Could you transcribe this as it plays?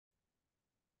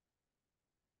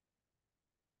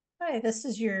Hi, this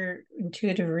is your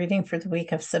intuitive reading for the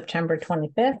week of September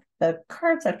 25th. The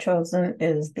cards I've chosen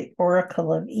is the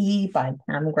Oracle of E by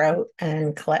Grout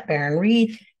and Colette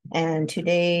Baron-Reid. And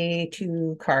today,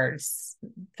 two cards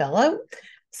fell out.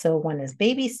 So one is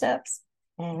Baby Steps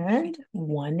and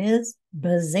one is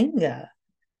Bazinga.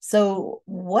 So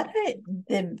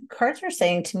the cards are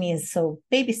saying to me is so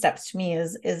baby steps to me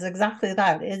is exactly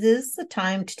that. It is the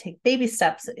time to take baby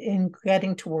steps in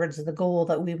getting towards the goal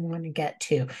that we want to get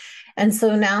to. And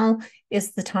so now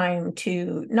is the time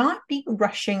to not be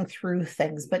rushing through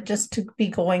things, but just to be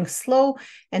going slow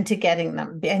and to getting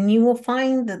them. And you will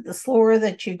find that the slower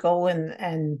that you go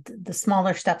and the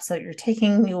smaller steps that you're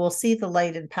taking, you will see the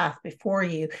lighted path before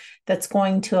you that's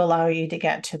going to allow you to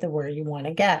get to the where you want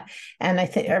to get. And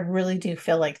I really do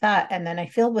feel like that. And then I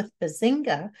feel with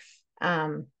Bazinga,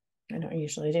 I don't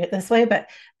usually do it this way, but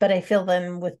I feel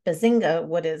then with Bazinga,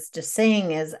 what is just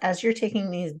saying is as you're taking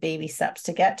these baby steps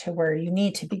to get to where you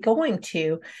need to be going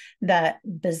to, that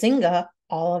Bazinga,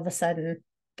 all of a sudden,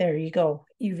 there you go.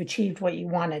 You've achieved what you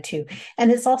wanted to.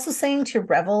 And it's also saying to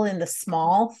revel in the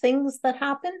small things that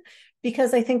happen,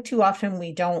 because I think too often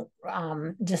we don't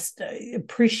just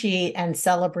appreciate and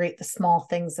celebrate the small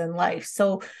things in life.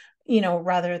 So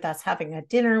rather that's having a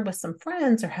dinner with some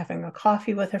friends or having a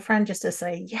coffee with a friend, just to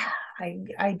say, yeah,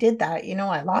 I did that.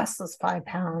 I lost those 5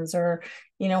 pounds, or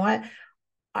what,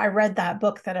 I read that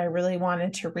book that I really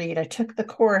wanted to read. I took the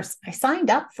course. I signed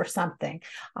up for something.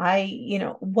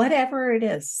 Whatever it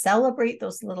is, celebrate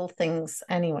those little things.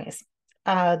 Anyways,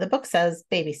 the book says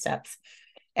baby steps.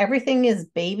 Everything is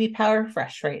baby power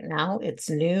fresh right now. It's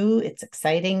new, it's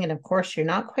exciting, and of course, you're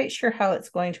not quite sure how it's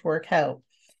going to work out.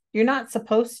 You're not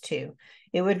supposed to.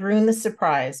 It would ruin the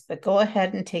surprise, but go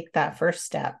ahead and take that first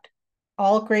step.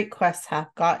 All great quests have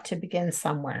got to begin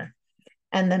somewhere.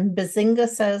 And then Bazinga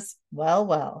says,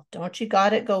 well, don't you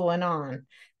got it going on?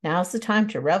 Now's the time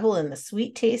to revel in the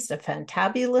sweet taste of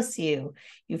fantabulous you.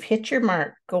 You've hit your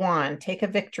mark. Go on, take a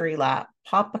victory lap,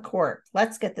 pop a cork.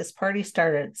 Let's get this party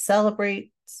started. Celebrants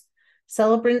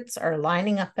are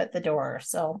lining up at the door.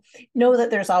 So know that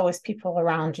there's always people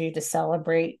around you to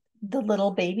celebrate the little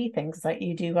baby things that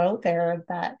you do out there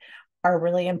that are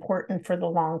really important for the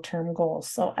long-term goals.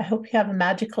 So I hope you have a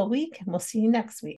magical week, and we'll see you next week.